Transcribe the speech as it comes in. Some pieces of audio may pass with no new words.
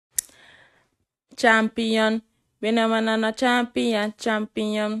Champion. Benamanana champion.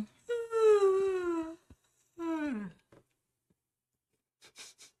 Champion.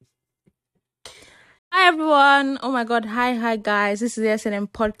 Hi everyone. Oh my god. Hi guys. This is the SNM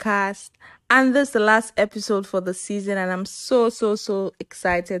podcast. And this is the last episode for the season. And I'm so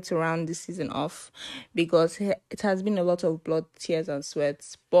excited to round this season off because it has been a lot of blood, tears, and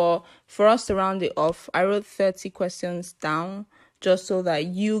sweats. But for us to round it off, I wrote 30 questions down just so that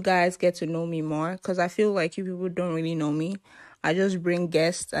you guys get to know me more. Because I feel like you people don't really know me. I just bring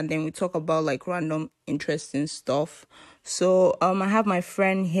guests and then we talk about like random interesting stuff. So I have my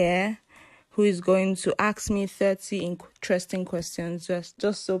friend here who is going to ask me 30 interesting questions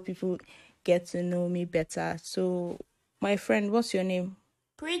just so people get to know me better. So, my friend, what's your name?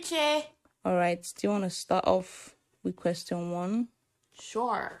 Preachy. All right. Do you want to start off with question 1?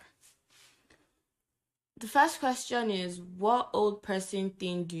 Sure. The first question is, what old person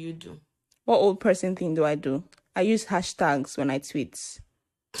thing do you do? What old person thing do I do? I use hashtags when I tweet.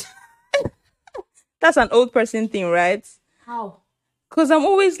 That's an old person thing, right? How? Because I'm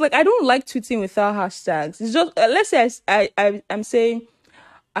always like, I don't like tweeting without hashtags. It's just, let's say I'm saying,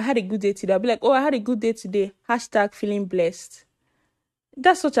 I had a good day today. I'll be like, oh, I had a good day today. Hashtag feeling blessed.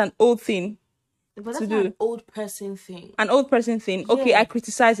 That's such an old thing. But that's not an old person thing. An old person thing. Yeah. Okay, I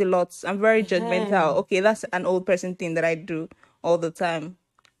criticize a lot. I'm very judgmental. Okay, that's an old person thing that I do all the time.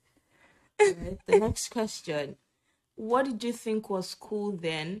 Right. The next question. What did you think was cool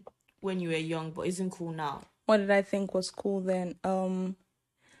then when you were young but isn't cool now? What did I think was cool then? What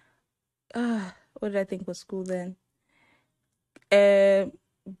did I think was cool then?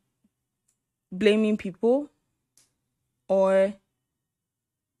 Blaming people or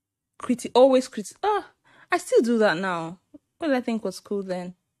always critic. I still do that now. What did I think was cool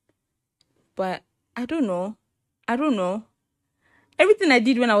then? But I don't know. Everything I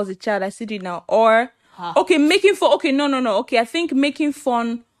did when I was a child, I still do now. Or okay, making fun. Okay, no. Okay, I think making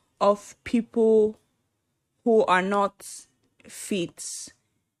fun of people who are not fit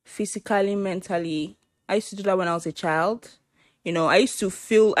physically, mentally. I used to do that when I was a child. You know, I used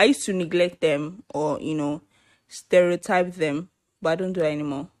to neglect them or, you know, stereotype them, but I don't do that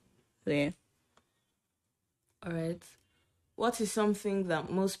anymore. So, yeah. All right. What is something that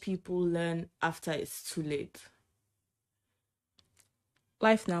most people learn after it's too late?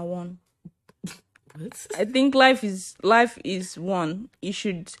 Life now one. What? I think life is one. You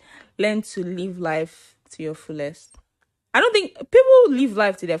should learn to live life to your fullest. I don't think people live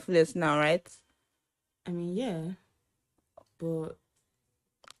life to their fullest now, right? I mean, yeah. But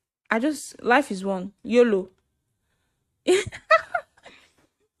life is one. YOLO.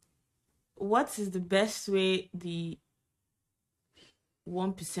 what is the best way the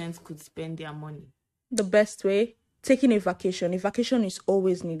 1% could spend their money? The best way? Taking a vacation. A vacation is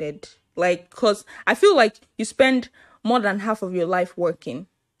always needed. Like, because I feel like you spend more than half of your life working.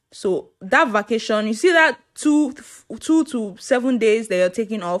 So that vacation, you see that 2 to 7 days that you're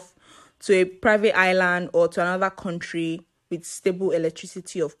taking off to a private island or to another country with stable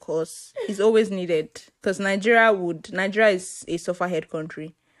electricity, of course, is always needed. Because Nigeria is a suffer-head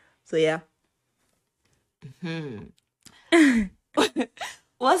country. So yeah.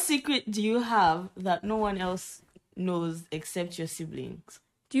 What secret do you have that no one else knows except your siblings?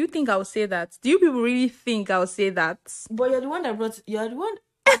 Do you think I would say that? Do you people really think I would say that? But you're the one that wrote. You're the one.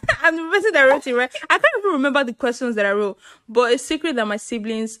 I'm the person that wrote it, right? I can't even remember the questions that I wrote, but a secret that my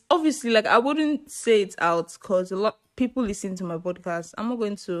siblings, obviously, like I wouldn't say it out because a lot people listen to my podcast. I'm not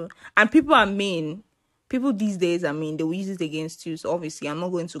going to, and people are mean. People these days are mean. They will use it against you. So obviously, I'm not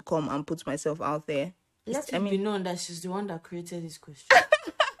going to come and put myself out there. Let it be known that she's the one that created this question.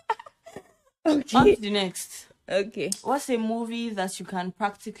 Okay. On to the next. Okay. What's a movie that you can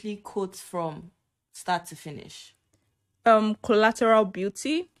practically quote from start to finish? Collateral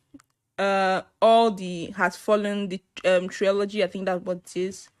Beauty. All the Has Fallen, the trilogy. I think that's what it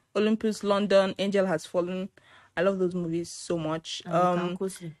is. Olympus, London, Angel Has Fallen. I love those movies so much.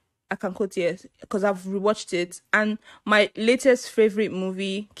 I can quote it because I've rewatched it. And my latest favorite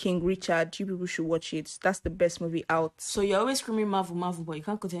movie, King Richard. You people should watch it. That's the best movie out. So you're always screaming Marvel, but you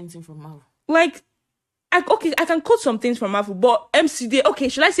can't quote anything from Marvel. Like, I can quote some things from Marvel, but MCU. Okay,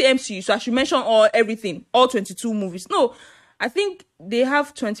 should I say MCU? So I should mention everything, all 22 movies. No, I think they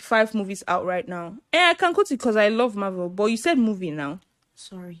have 25 movies out right now. And I can quote it because I love Marvel. But you said movie now.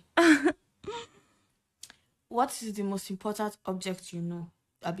 Sorry. What is the most important object you know?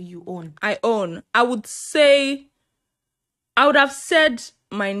 You own? I own. I would have said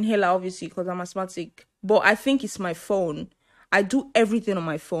my inhaler, obviously, because I'm asthmatic. But I think it's my phone. I do everything on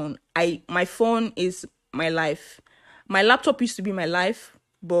my phone. My phone is my life. My laptop used to be my life.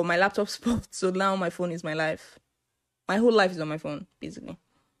 but my laptop spoiled, so now my phone is my life. My whole life is on my phone, basically.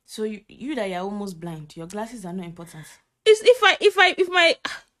 So you that you're almost blind, your glasses are not important. It's if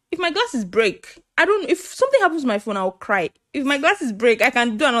my glasses break, I don't. If something happens to my phone, I'll cry. If my glasses break, I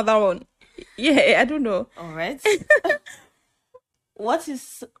can do another one. Yeah, I don't know. All right. What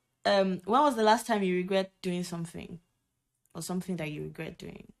is when was the last time you regret doing something, or something that you regret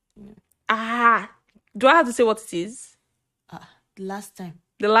doing? Do I have to say what it is? The last time.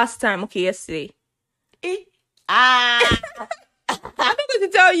 The last time, okay, yesterday. Ah. I'm not going to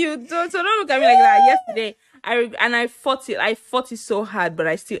tell you. So don't look at me like that. Yesterday, I fought it. I fought it so hard, but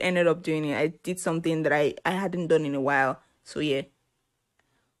I still ended up doing it. I did something that I hadn't done in a while. So yeah.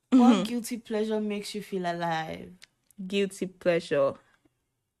 What guilty pleasure makes you feel alive? Guilty pleasure.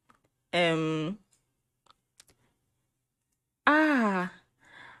 I'll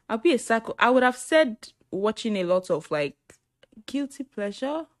be a psycho. I would have said watching a lot of like guilty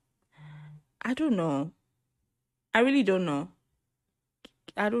pleasure. I don't know. I really don't know.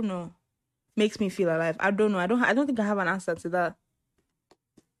 I don't know. Makes me feel alive. I don't know. I don't think I have an answer to that.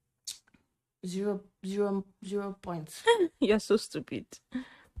 0 points. You're so stupid.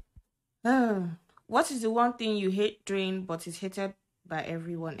 What is the one thing you hate doing but is hated by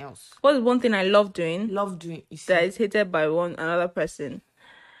everyone else? What is one thing I love doing? Love doing. That is hated by another person.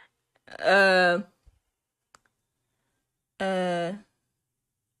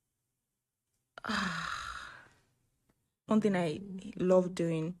 One thing I love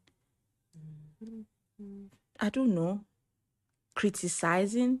doing. I don't know.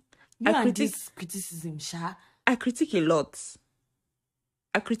 Criticizing. Criticism, Sha. I critique a lot.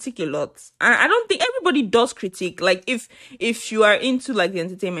 And I don't think everybody does critique. Like if you are into like the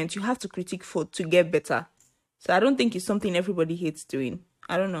entertainment, you have to critique to get better. So I don't think it's something everybody hates doing.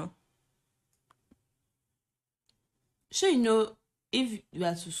 I don't know. Sure, you know, if you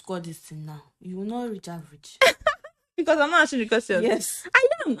are to score this thing now, you will not reach average. Because I'm not answering the question. Yes. I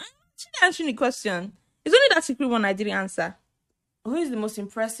am. I'm actually answering the question. It's only that secret one I didn't answer. Who is the most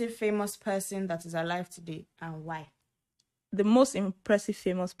impressive famous person that is alive today and why? The most impressive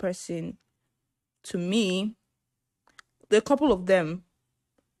famous person to me, there are a couple of them.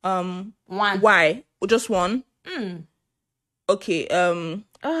 One. Why? Just one? Okay.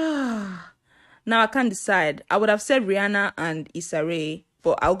 Now I can't decide. I would have said Rihanna and Issa Rae,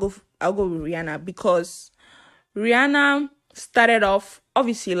 but I'll go with Rihanna because Rihanna started off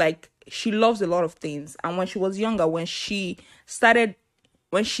obviously like she loves a lot of things, and when she was younger, when she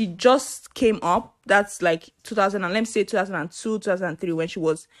just came up, that's like 2000 and let me say 2002, 2003, when she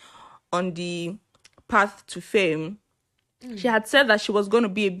was on the path to fame. She had said that she was going to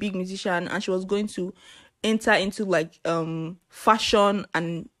be a big musician and she was going to enter into like fashion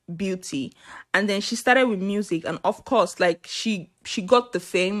and beauty, and then she started with music, and of course like she got the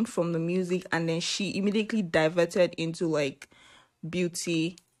fame from the music, and then she immediately diverted into like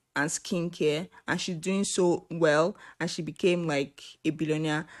beauty and skincare, and she's doing so well, and she became like a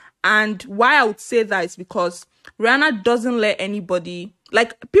billionaire. And why I would say that is because Rihanna doesn't let anybody,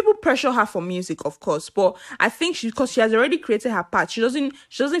 like, people pressure her for music, of course, but I think because she has already created her path, she doesn't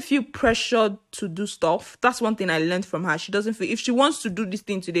feel pressured to do stuff. That's one thing I learned from her. She doesn't feel, if she wants to do this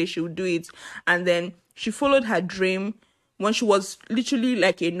thing today, she will do it. And then she followed her dream. When she was literally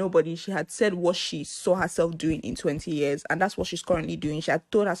like a nobody, she had said what she saw herself doing in 20 years, and that's what she's currently doing. She had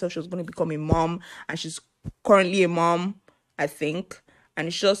told herself she was going to become a mom, and she's currently a mom, I think. And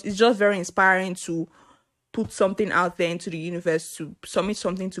it's just very inspiring to put something out there into the universe, to submit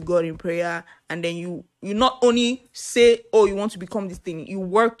something to God in prayer, and then you not only say, oh, you want to become this thing, you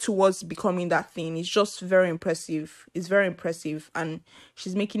work towards becoming that thing. It's just very impressive. It's very impressive. And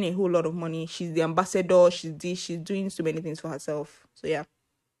she's making a whole lot of money. She's the ambassador. She's doing so many things for herself. So yeah.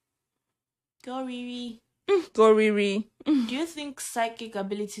 Go Riri. Go Riri. Do you think psychic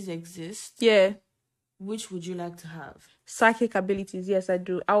abilities exist? Yeah. Which would you like to have? Psychic abilities, yes, I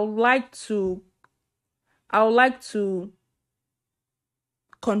do. I would like to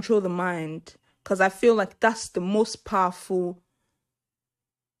control the mind, because I feel like that's the most powerful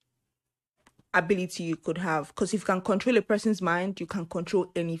ability you could have. Because if you can control a person's mind, you can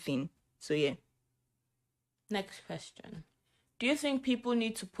control anything. So yeah. Next question. Do you think people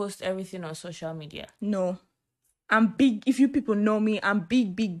need to post everything on social media? No. I'm big. If you people know me, I'm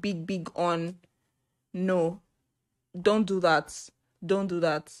big on no. Don't do that. Don't do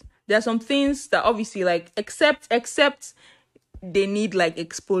that. There are some things that obviously, like, except they need like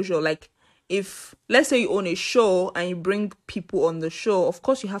exposure. Like, if, let's say, you own a show and you bring people on the show, of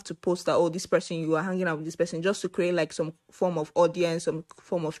course you have to post that, oh, this person, you are hanging out with this person, just to create like some form of audience, some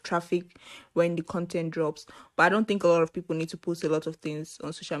form of traffic when the content drops. But I don't think a lot of people need to post a lot of things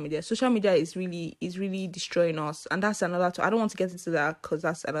on social media. Social media is really destroying us, and that's another I don't want to get into that because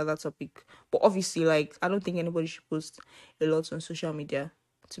that's another topic. But obviously, like, I don't think anybody should post a lot on social media,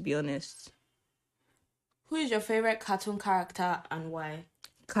 to be honest. Who is your favorite cartoon character and why?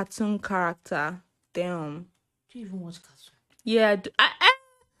 Cartoon character, damn. Do you even watch cartoon? Yeah,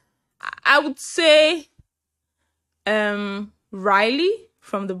 I would say Riley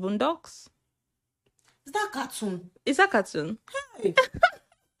from the Boondocks. Is that cartoon? Is that cartoon? Hey.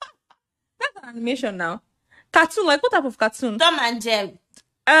 That's an animation now. Cartoon, like what type of cartoon? Tom and Jerry.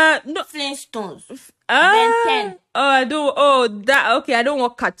 No. Flintstones. Ben 10. Oh, I don't. Oh, that. Okay, I don't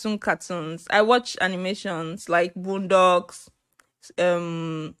watch cartoons. I watch animations like Boondocks.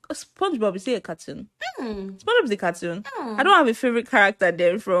 SpongeBob, is it a cartoon? SpongeBob is a cartoon. I don't have a favorite character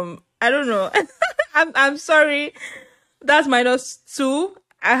there from. I don't know. I'm sorry. That's -2.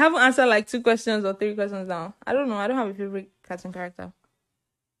 I haven't answered like 2 questions or 3 questions now. I don't know. I don't have a favorite cartoon character.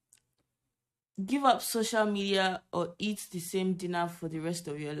 Give up social media or eat the same dinner for the rest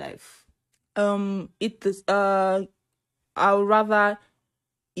of your life. Eat this. I would rather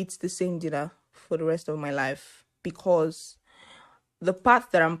eat the same dinner for the rest of my life, because the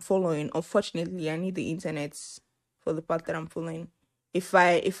path that I'm following, unfortunately, I need the internet for the path that I'm following. If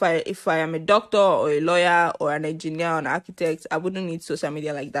I am a doctor or a lawyer or an engineer or an architect, I wouldn't need social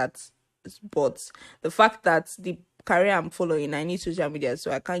media like that. But the fact that the career I'm following, I need social media,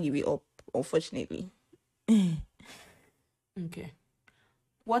 so I can't give it up, unfortunately. Okay.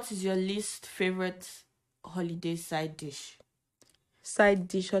 What is your least favorite holiday side dish? Side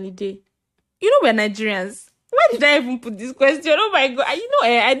dish holiday. You know we're Nigerians. Why did I even put this question? Oh my god!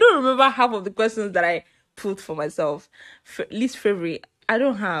 I don't remember half of the questions that I put for myself. Least favorite, I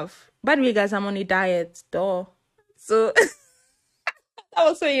don't have. By the way, guys, I'm on a diet, though. So that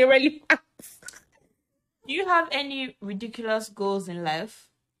was so irrelevant. Do you have any ridiculous goals in life?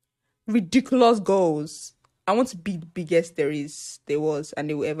 Ridiculous goals. I want to be the biggest there was, and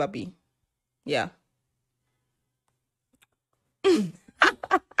there will ever be. Yeah.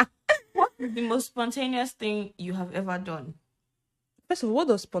 What is the most spontaneous thing you have ever done? First of all, what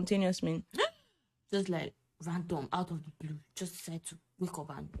does spontaneous mean? Just like random, out of the blue. Just decide to wake up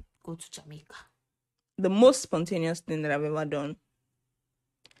and go to Jamaica. The most spontaneous thing that I've ever done.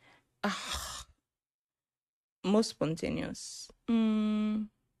 Most spontaneous. I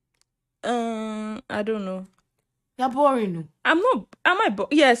don't know. You're boring. I'm not. Am I?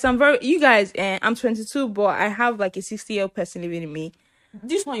 Yes, I'm very. You guys, I'm 22, but I have like a 60-year-old person living in me.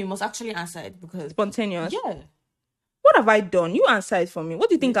 This one you must actually answer it because Spontaneous. Yeah. What have I done? You answer it for me. What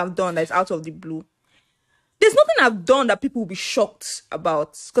do you think I've done that's out of the blue? There's nothing I've done that people will be shocked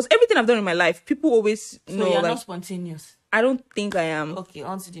about. Because everything I've done in my life, people always know. So you're like, not spontaneous. I don't think I am. Okay,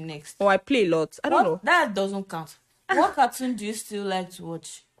 on to the next. Or I play a lot. I don't know. That doesn't count. What cartoon do you still like to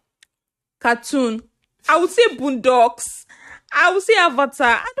watch? Cartoon. I would say Boondocks. I would say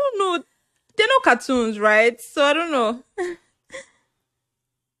Avatar. I don't know. They're not cartoons, right? So I don't know.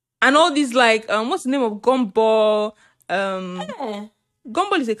 And all these like what's the name of Gumball?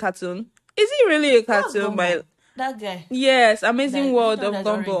 Gumball is a cartoon. Is it really a cartoon? That guy. Yes, Amazing World of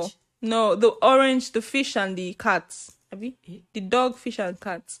Gumball. Orange. No, the orange, the fish and the cats. The dog, fish and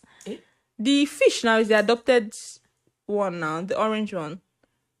cats. The fish now is the adopted one now, the orange one.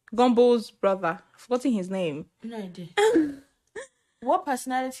 Gumball's brother. I've forgotten his name. No idea. What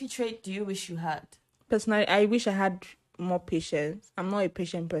personality trait do you wish you had? Personally, I wish I had more patience. I'm not a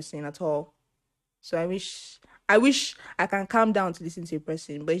patient person at all. So I wish I can calm down to listen to a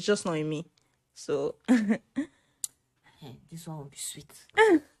person, but it's just not in me. So this one will be sweet.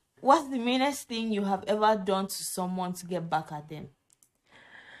 What's the meanest thing you have ever done to someone to get back at them?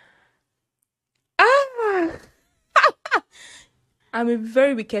 I'm a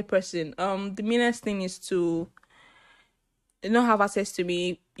very wicked person. The meanest thing is to not have access to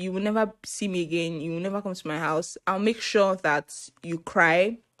me. You will never see me again. You will never come to my house. I'll make sure that you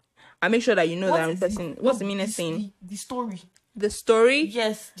cry. I'll make sure that you know that I'm a person. What's the meanest thing? The story. The story?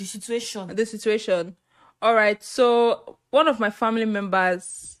 Yes, the situation. The situation. All right. So one of my family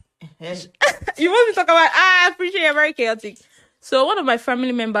members. You want me to talk about? I appreciate you're very chaotic. So one of my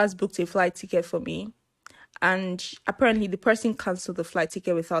family members booked a flight ticket for me. And apparently the person cancelled the flight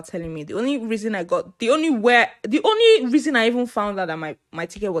ticket without telling me. The only reason I even found out that my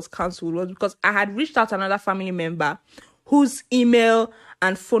ticket was cancelled was because I had reached out to another family member whose email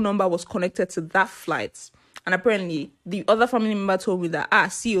and phone number was connected to that flight. And apparently, the other family member told me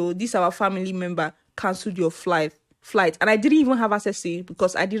that, see, this our family member cancelled your flight. And I didn't even have access to it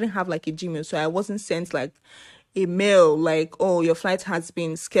because I didn't have like a Gmail. So I wasn't sent like a mail like, oh, your flight has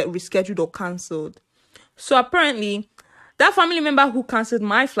been rescheduled or cancelled. So apparently, that family member who cancelled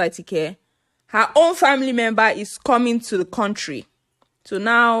my flight ticket, her own family member is coming to the country. So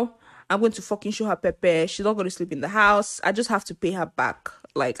now I'm going to fucking show her pepper. She's not going to sleep in the house. I just have to pay her back.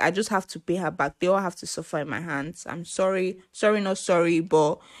 Like, I just have to pay her back. They all have to suffer in my hands. I'm sorry. Sorry, not sorry.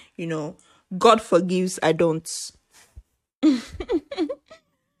 But, God forgives. I don't.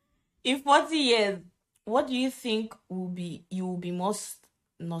 In 40 years, what do you think you will be most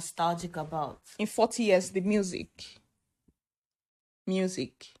nostalgic about? In 40 years, the music.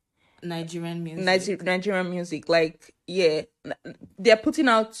 Nigerian music. Nigerian music. Like, yeah, they're putting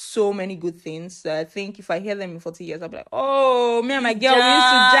out so many good things that I think if I hear them in 40 years, I'll be like, oh, me and my girl, we used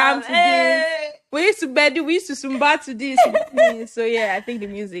to jam to this. We used to bed, we used to sumba to this. So yeah, I think the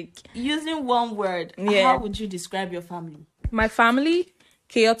music. Using one word, how would you describe your family? My family,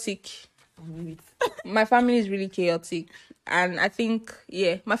 chaotic. My family is really chaotic. And I think,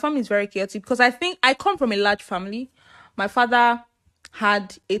 my family is very chaotic because I think I come from a large family. My father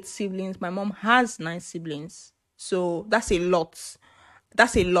had 8 siblings. My mom has 9 siblings. So that's a lot.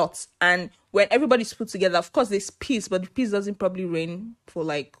 And when everybody's put together, of course there's peace, but the peace doesn't probably reign for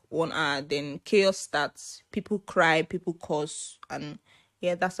like 1 hour. Then chaos starts. People cry, people curse, and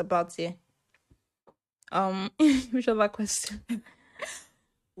that's about it. Which other question?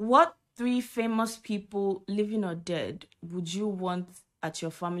 What 3 famous people, living or dead, would you want at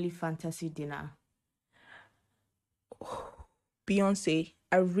your family fantasy dinner? Beyonce.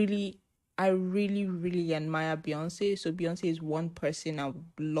 I really, really admire Beyonce. So Beyonce is one person I would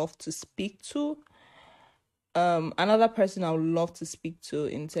love to speak to. Another person I would love to speak to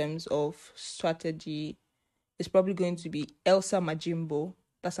in terms of strategy is probably going to be Elsa Majimbo.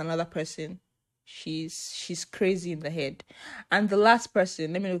 That's another person. She's crazy in the head. And the last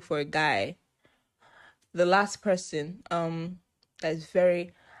person, let me look for a guy. The last person, that is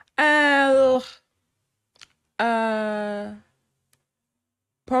very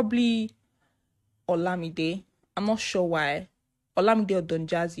probably Olamide. I'm not sure why. Olamide or Don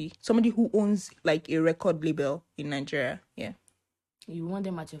Jazzy. Somebody who owns like a record label in Nigeria. Yeah. You want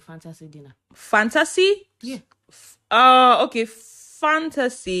them at your fantasy dinner? Fantasy? Yeah. Okay.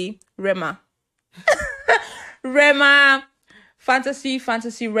 Fantasy. Rema. Rema. Fantasy.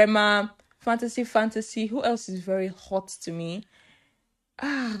 Rema. Fantasy. Who else is very hot to me?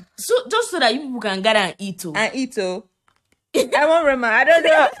 So just so that you people can gather and eat. I want Rema. I don't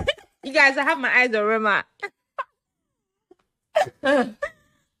know. You guys, I have my eyes on Rema.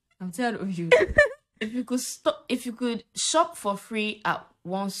 I'm tired of you. If you could shop for free at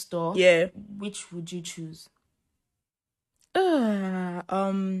one store, which would you choose?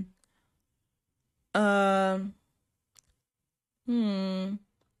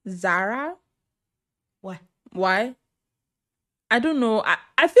 Zara. Why? I don't know.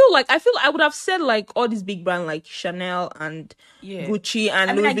 I feel I would have said like all these big brands like Chanel and Gucci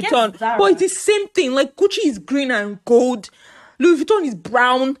and Louis Vuitton. But it's the same thing. Like Gucci is green and gold. Louis Vuitton is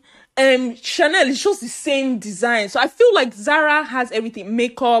brown. Chanel is just the same design. So I feel like Zara has everything.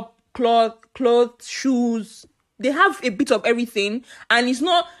 Makeup, clothes, shoes. They have a bit of everything. And it's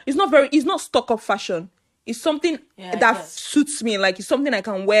not stock up fashion. It's something that suits me. Like it's something I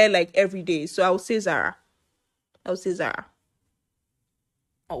can wear like every day. So I would say Zara.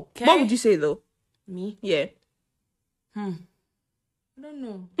 Okay. What would you say though? Me? Yeah. I don't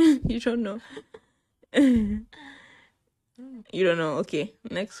know. You don't know. You don't know. Okay.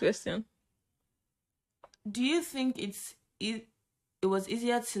 Next question. Do you think it was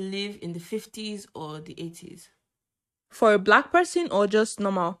easier to live in the 50s or the 80s? For a black person or just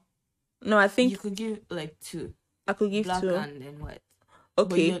normal? No, I think you could give like 2. I could give black 2. And then white.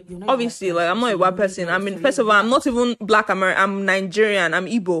 Okay, obviously, like I'm not a white person. I mean, first of all, I'm not even black American. I'm Nigerian. I'm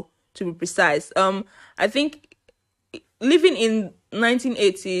Igbo, to be precise. I think living in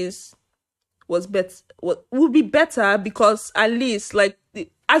 1980s would be better because at least like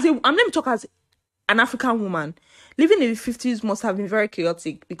I'm let me talk as an African woman. Living in the 50s must have been very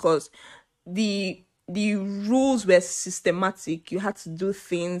chaotic because the rules were systematic. You had to do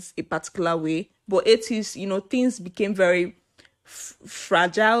things a particular way. But 80s, things became very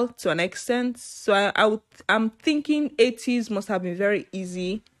fragile to an extent. So I'm thinking 80s must have been very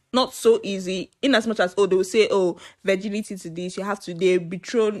easy. Not so easy, in as much as they will say, virginity to this, they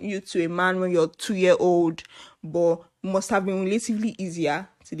betroth you to a man when you're 2-year-old, but must have been relatively easier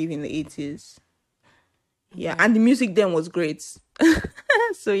to live in the 80s. Yeah, and the music then was great.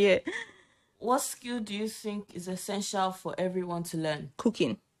 So yeah. What skill do you think is essential for everyone to learn?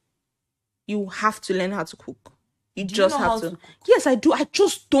 Cooking. You have to learn how to cook. You Do just you know have how to. to cook? Yes, I do. I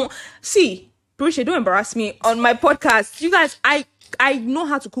just don't. See, Patricia, don't embarrass me on my podcast. You guys, I know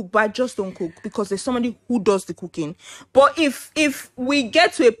how to cook, but I just don't cook because there's somebody who does the cooking. But if we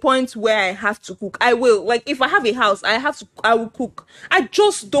get to a point where I have to cook, I will. Like, if I have a house, I will cook. I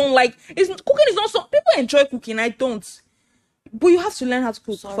just don't like. Cooking is not so. People enjoy cooking. I don't. But you have to learn how to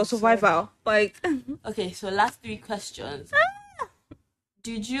cook for survival. Like, okay, so last 3 questions.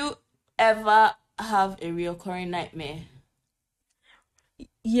 Did you ever have a recurring nightmare?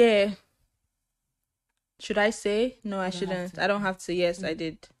 Yeah. Should I say? No, I shouldn't. I don't have to. Yes, I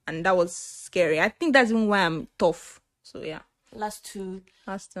did. And that was scary. I think that's even why I'm tough. So, yeah. Last 2.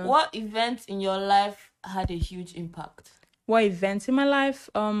 Last 2. What event in your life had a huge impact? What events in my life?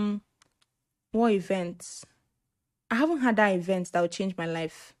 What events? I haven't had that event that will change my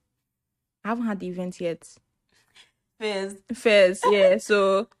life. I haven't had the event yet. Fairs, yeah.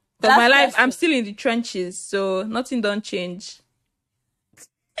 So, but my life, I'm still in the trenches. So, nothing don't change.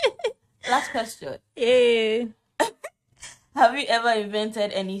 Last question. Yeah. Have you ever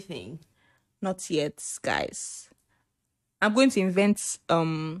invented anything? Not yet, guys. I'm going to invent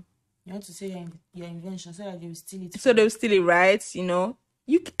You want to say your invention so that they will steal it. So they will steal it, right? You know.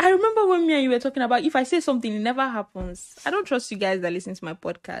 I remember when me and you were talking about if I say something, it never happens. I don't trust you guys that listen to my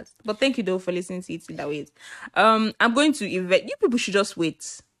podcast. But thank you though for listening to it in that way. I'm going to invent. You people should just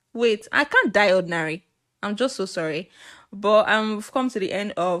wait. Wait. I can't die ordinary. I'm just so sorry. But we've come to the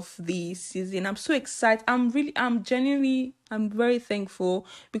end of the season. I'm so excited. I'm very thankful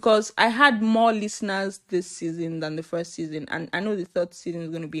because I had more listeners this season than the first season. And I know the third season is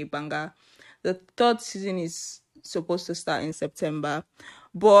going to be a banger. The third season is supposed to start in September.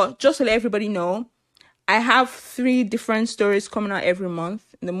 But just to let everybody know, I have 3 different stories coming out every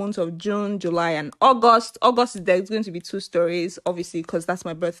month in the months of June, July, and August. There's going to be 2 stories, obviously, because that's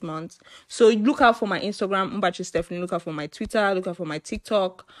my birth month. So look out for my Instagram, Mbachi Stephanie. Look out for my Twitter. Look out for my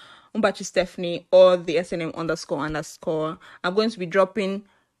TikTok, Mbachi Stephanie, or the SNM__. I'm going to be dropping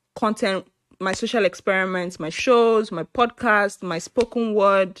content, my social experiments, my shows, my podcast, my spoken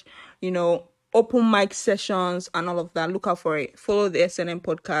word, open mic sessions, and all of that. Look out for it. Follow the SNM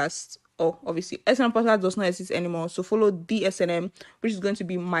podcast. Oh, obviously, SNM podcast does not exist anymore. So follow the SNM, which is going to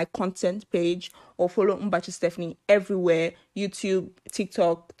be my content page, or follow Mbachi Stephanie everywhere: YouTube,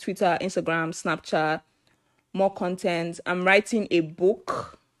 TikTok, Twitter, Instagram, Snapchat. More content. I'm writing a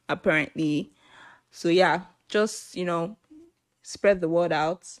book, apparently. So yeah, just spread the word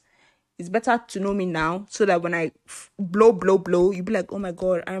out. It's better to know me now so that when I blow, you'll be like, oh my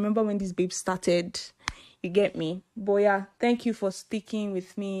God, I remember when this babe started. You get me? But yeah, thank you for sticking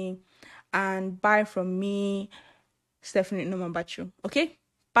with me. And bye from me, Stephanie Noman Bachu. Okay?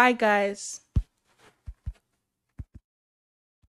 Bye, guys.